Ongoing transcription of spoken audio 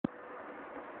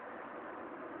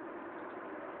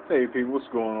Hey people, what's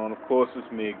going on? Of course,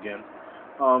 it's me again,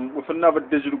 with another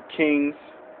Digital Kings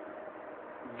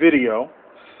video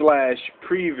slash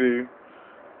preview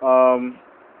of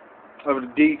the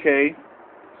DK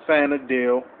Santa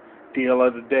deal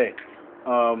of the day.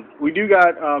 We do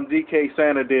got DK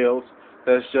Santa deals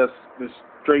that's just the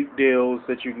straight deals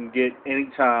that you can get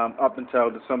anytime up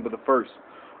until December the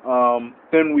 1st.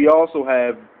 Then we also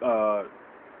have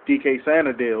DK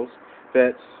Santa deals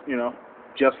that's,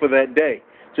 just for that day.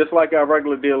 Just like our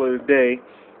regular deal of the day,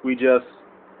 we just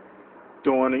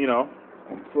doing,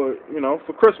 for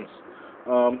Christmas.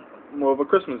 More of a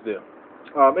Christmas deal.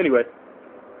 Anyway,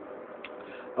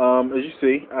 as you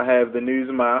see, I have the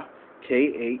Newman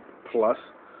K8 Plus.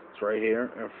 It's right here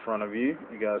in front of you.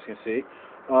 You guys can see.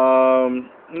 I'm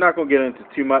not going to get into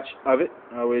too much of it.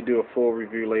 We'll do a full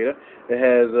review later. It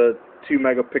has a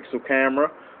 2-megapixel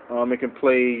camera. It can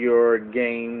play your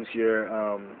games, your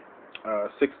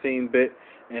 16-bit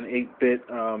and 8-bit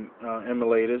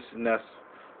emulators, NES,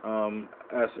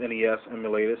 SNES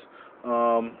emulators.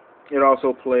 It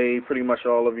also plays pretty much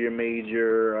all of your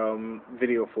major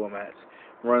video formats.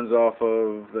 Runs off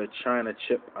of the China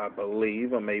chip, I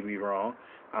believe. I may be wrong.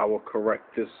 I will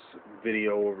correct this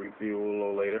video or review a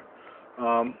little later.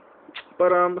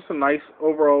 But it's a nice,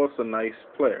 overall it's a nice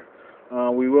player.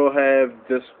 We will have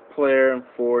this player in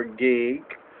 4 gig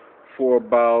for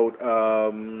about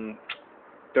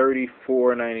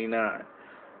 $34.99.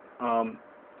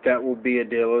 That will be a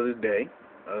deal of the day.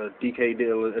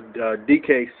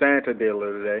 DK Santa deal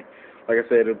of the day. Like I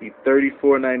said, it'll be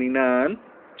 $34.99.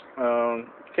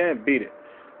 Can't beat it.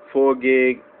 4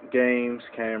 gig games,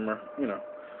 camera,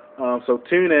 So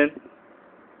tune in.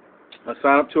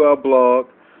 Sign up to our blog.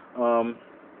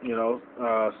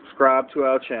 Subscribe to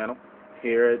our channel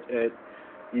here at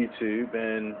YouTube,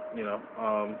 and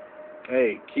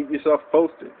hey, keep yourself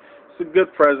posted. It's a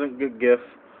good present, good gift,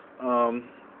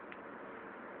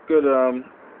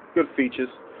 good features,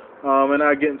 and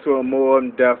I'll get into a more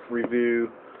in-depth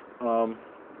review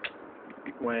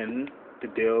when the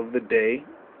deal of the day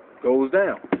goes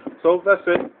down. So that's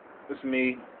it. It's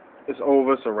me. It's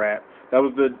over. It's a wrap. That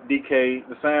was the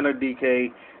Santa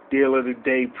DK deal of the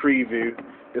day preview.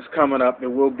 It's coming up. It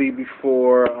will be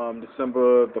before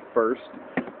December the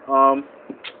 1st.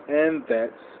 And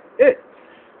that's it.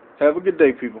 Have a good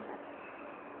day, people.